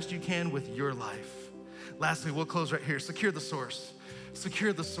creative best you can with your life. Lastly, we'll close right here. Secure the source.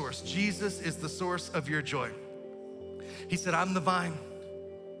 Secure the source. Jesus is the source of your joy. He said, I'm the vine.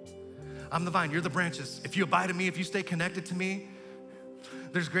 I'm the vine, you're the branches. If you abide in me, if you stay connected to me,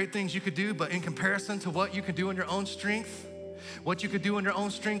 there's great things you could do, but in comparison to what you can do in your own strength, what you could do in your own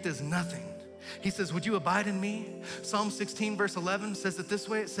strength is nothing. He says, would you abide in me? Psalm 16:11 says it this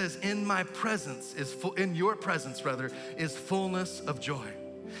way. It says, in your presence is fullness of joy.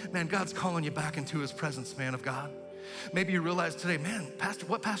 Man, God's calling you back into His presence, man of God. Maybe you realize today, man,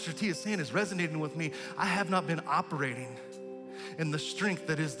 what Pastor T is saying is resonating with me. I have not been operating in the strength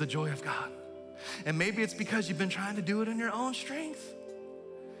that is the joy of God. And maybe it's because you've been trying to do it in your own strength.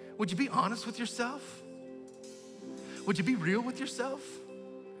 Would you be honest with yourself? Would you be real with yourself?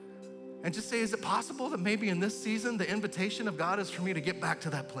 And just say, is it possible that maybe in this season, the invitation of God is for me to get back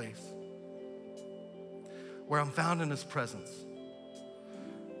to that place where I'm found in His presence,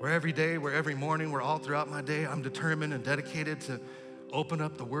 where every day, where every morning, where all throughout my day, I'm determined and dedicated to open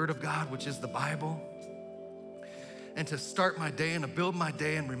up the Word of God, which is the Bible, and to start my day and to build my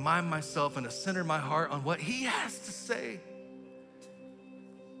day and remind myself and to center my heart on what He has to say.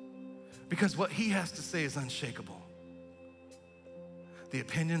 Because what He has to say is unshakable. The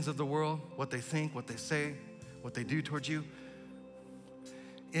opinions of the world, what they think, what they say, what they do towards you.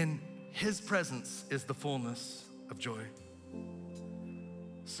 In His presence is the fullness of joy.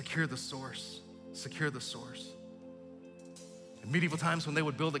 Secure the source. Secure the source. In medieval times, when they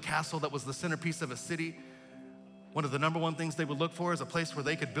would build a castle that was the centerpiece of a city, One of the number one things they would look for is a place where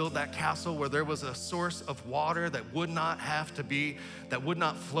they could build that castle, where there was a source of water that would not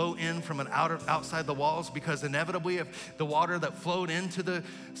flow in from outside the walls, because inevitably if the water that flowed into the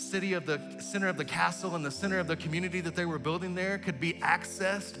city of the center of the castle and the center of the community that they were building there could be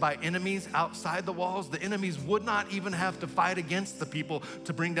accessed by enemies outside the walls, the enemies would not even have to fight against the people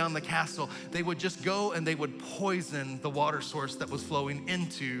to bring down the castle. They would just go and they would poison the water source that was flowing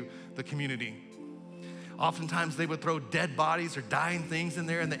into the community. Oftentimes they would throw dead bodies or dying things in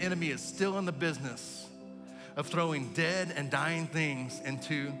there, and the enemy is still in the business of throwing dead and dying things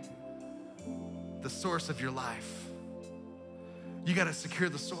into the source of your life. You gotta secure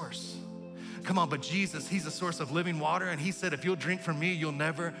the source. Come on, but Jesus, he's the source of living water, and he said, if you'll drink from me, you'll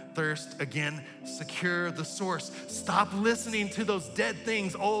never thirst again. Secure the source. Stop listening to those dead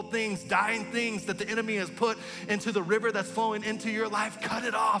things, old things, dying things that the enemy has put into the river that's flowing into your life. Cut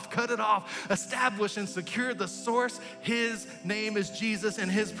it off, cut it off. Establish and secure the source. His name is Jesus,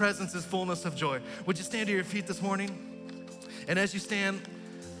 and his presence is fullness of joy. Would you stand to your feet this morning? And as you stand,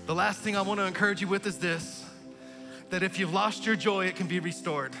 the last thing I want to encourage you with is this, that if you've lost your joy, it can be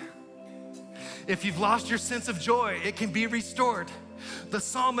restored. If you've lost your sense of joy, it can be restored. The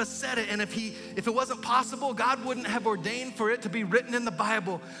psalmist said it, and if it wasn't possible, God wouldn't have ordained for it to be written in the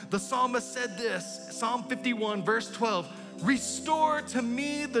Bible. The psalmist said this, Psalm 51, verse 12, restore to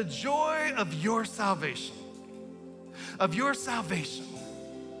me the joy of your salvation. Of your salvation.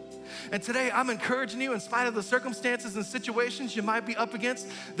 And today I'm encouraging you, in spite of the circumstances and situations you might be up against,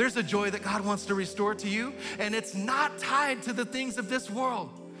 there's a joy that God wants to restore to you, and it's not tied to the things of this world.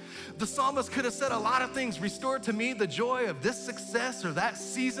 The psalmist could have said a lot of things, restore to me the joy of this success or that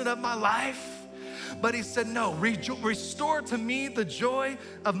season of my life. But he said, no, restore to me the joy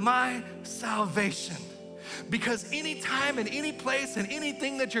of my salvation. Because anytime and any place and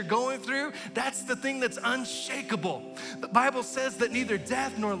anything that you're going through, that's the thing that's unshakable. The Bible says that neither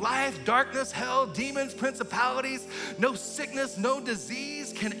death nor life, darkness, hell, demons, principalities, no sickness, no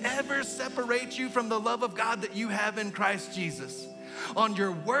disease can ever separate you from the love of God that you have in Christ Jesus. On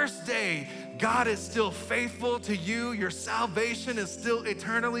your worst day, God is still faithful to you. Your salvation is still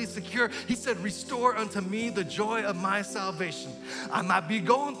eternally secure. He said, restore unto me the joy of my salvation. I might be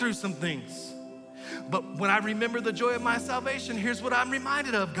going through some things, but when I remember the joy of my salvation, here's what I'm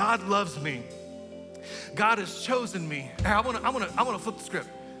reminded of. God loves me. God has chosen me. I want to flip the script.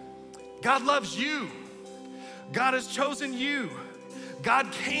 God loves you. God has chosen you.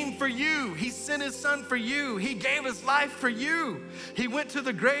 God came for you. He sent his son for you. He gave his life for you. He went to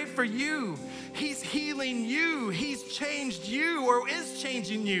the grave for you. He's healing you. He's changed you or is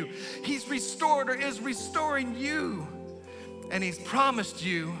changing you. He's restored or is restoring you. And he's promised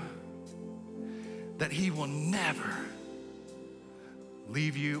you that he will never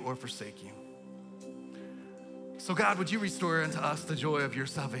leave you or forsake you. So God, would you restore unto us the joy of your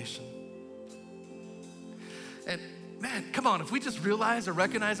salvation? And man, come on, if we just realize or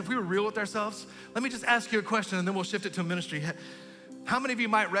recognize, if we were real with ourselves, let me just ask you a question and then we'll shift it to ministry. How many of you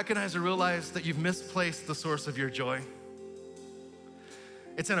might recognize or realize that you've misplaced the source of your joy?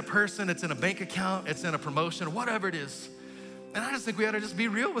 It's in a person, it's in a bank account, it's in a promotion, whatever it is. And I just think we ought to just be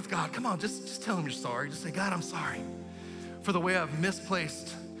real with God. Come on, just tell him you're sorry. Just say, God, I'm sorry for the way I've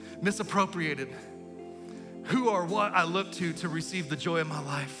misplaced, misappropriated who or what I look to receive the joy of my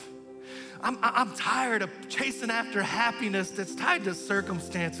life. I'm tired of chasing after happiness that's tied to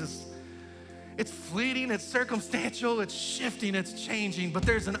circumstances. It's fleeting, it's circumstantial, it's shifting, it's changing, but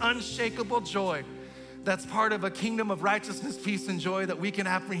there's an unshakable joy that's part of a kingdom of righteousness, peace, and joy that we can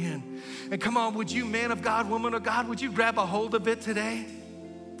apprehend. And come on, would you, man of God, woman of God, would you grab a hold of it today?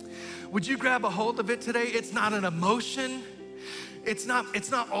 Would you grab a hold of it today? It's not an emotion. It's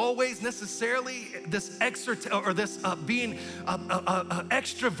not always necessarily this being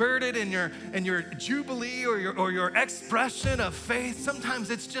extroverted in your jubilee or your expression of faith.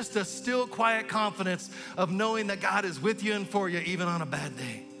 Sometimes it's just a still, quiet confidence of knowing that God is with you and for you even on a bad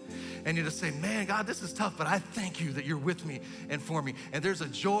day. And you just say, man, God, this is tough, but I thank you that you're with me and for me. And there's a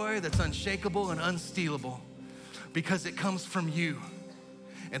joy that's unshakable and unstealable because it comes from you.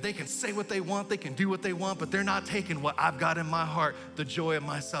 And they can say what they want, they can do what they want, but they're not taking what I've got in my heart, the joy of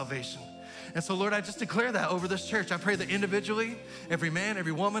my salvation. And so, Lord, I just declare that over this church. I pray that individually, every man,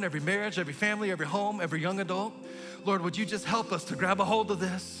 every woman, every marriage, every family, every home, every young adult, Lord, would you just help us to grab a hold of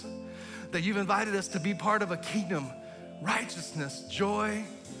this, that you've invited us to be part of a kingdom, righteousness, joy,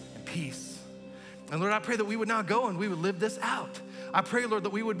 and peace. And Lord, I pray that we would now go and we would live this out. I pray, Lord,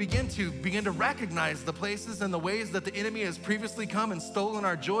 that we would begin to recognize the places and the ways that the enemy has previously come and stolen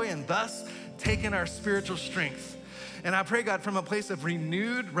our joy and thus taken our spiritual strength. And I pray, God, from a place of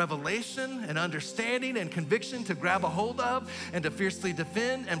renewed revelation and understanding and conviction to grab a hold of and to fiercely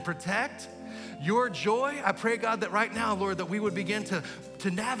defend and protect your joy. I pray, God, that right now, Lord, that we would begin to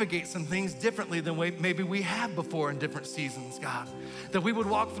navigate some things differently than maybe we have before in different seasons, God. That we would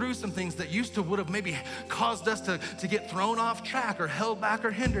walk through some things that would have maybe caused us to get thrown off track or held back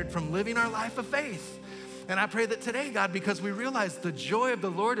or hindered from living our life of faith. And I pray that today, God, because we realize the joy of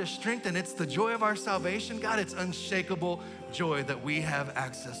the Lord is strength and it's the joy of our salvation, God, it's unshakable joy that we have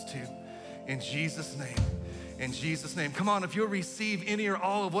access to. In Jesus' name. In Jesus' name. Come on, if you'll receive any or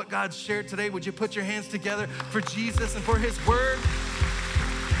all of what God shared today, would you put your hands together for Jesus and for his word?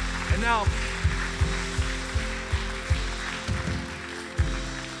 And now,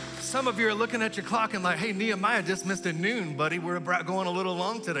 some of you are looking at your clock and like, hey, Nehemiah just missed a noon, buddy. We're going a little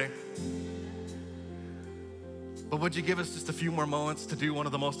long today. But would you give us just a few more moments to do one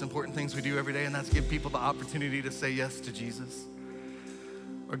of the most important things we do every day, and that's give people the opportunity to say yes to Jesus.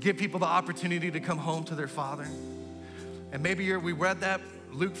 Or give people the opportunity to come home to their Father. And maybe we read that,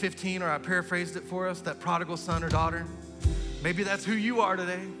 Luke 15, or I paraphrased it for us, that prodigal son or daughter. Maybe that's who you are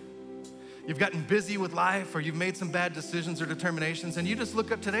today. You've gotten busy with life, or you've made some bad decisions or determinations, and you just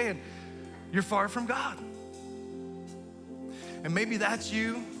look up today and you're far from God. And maybe that's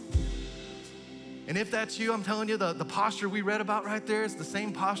you. And if that's you, I'm telling you, the posture we read about right there is the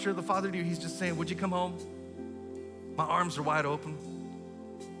same posture the Father do. He's just saying, would you come home? My arms are wide open.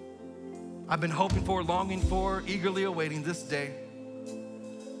 I've been hoping for, longing for, eagerly awaiting this day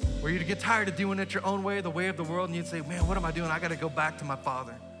where you'd get tired of doing it your own way, the way of the world, and you'd say, man, what am I doing? I got to go back to my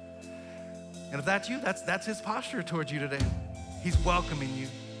Father. And if that's you, that's his posture towards you today. He's welcoming you.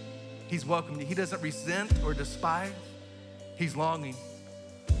 He's welcoming you. He doesn't resent or despise. He's longing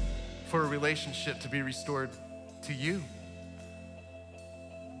for a relationship to be restored to you.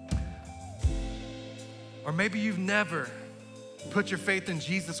 Or maybe you've never put your faith in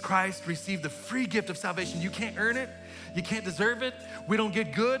Jesus Christ, receive the free gift of salvation. You can't earn it. You can't deserve it. We don't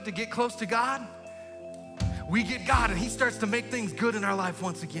get good to get close to God. We get God, and he starts to make things good in our life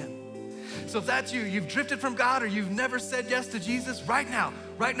once again. So if that's you, you've drifted from God, or you've never said yes to Jesus, right now,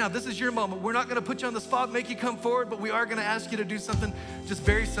 this is your moment. We're not gonna put you on the spot, make you come forward, but we are gonna ask you to do something just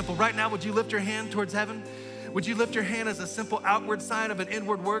very simple. Right now, would you lift your hand towards heaven? Would you lift your hand as a simple outward sign of an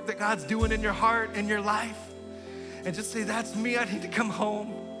inward work that God's doing in your heart, in your life? And just say, that's me, I need to come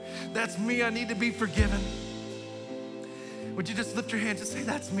home. That's me, I need to be forgiven. Would you just lift your hand, just say,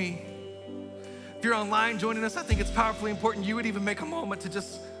 that's me. If you're online joining us, I think it's powerfully important. You would even make a moment to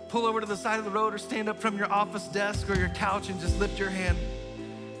just pull over to the side of the road or stand up from your office desk or your couch and just lift your hand.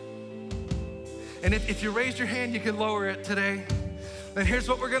 And if you raised your hand, you can lower it today. And here's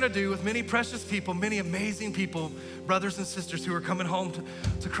what we're gonna do with many precious people, many amazing people, brothers and sisters who are coming home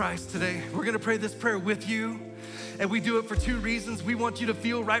to Christ today. We're gonna pray this prayer with you. And we do it for two reasons. We want you to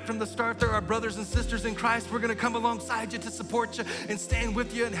feel right from the start there are brothers and sisters in Christ. We're gonna come alongside you to support you and stand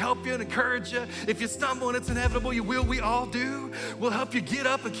with you and help you and encourage you. If you stumble and it's inevitable, you will, we all do. We'll help you get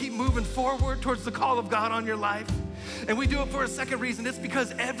up and keep moving forward towards the call of God on your life. And we do it for a second reason. It's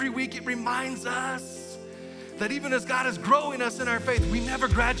because every week it reminds us that even as God is growing us in our faith, we never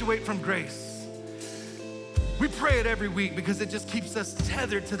graduate from grace. We pray it every week because it just keeps us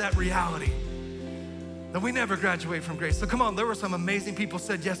tethered to that reality that we never graduate from grace. So come on, there were some amazing people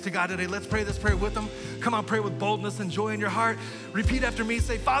said yes to God today. Let's pray this prayer with them. Come on, pray with boldness and joy in your heart. Repeat after me,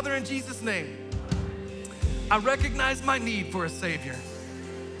 say, Father, in Jesus' name, I recognize my need for a Savior.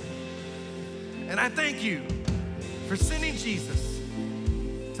 And I thank you for sending Jesus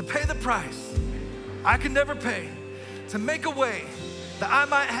to pay the price I could never pay, to make a way that I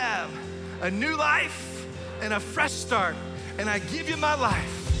might have a new life and a fresh start. And I give you my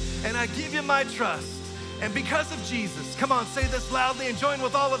life, and I give you my trust. And because of Jesus, come on, say this loudly and join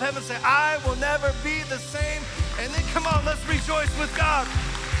with all of heaven. Say, I will never be the same. And then come on, let's rejoice with God.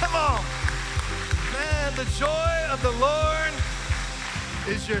 Come on. Man, the joy of the Lord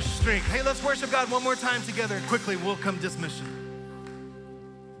is your strength. Hey, let's worship God one more time together. Quickly, we'll come dismission.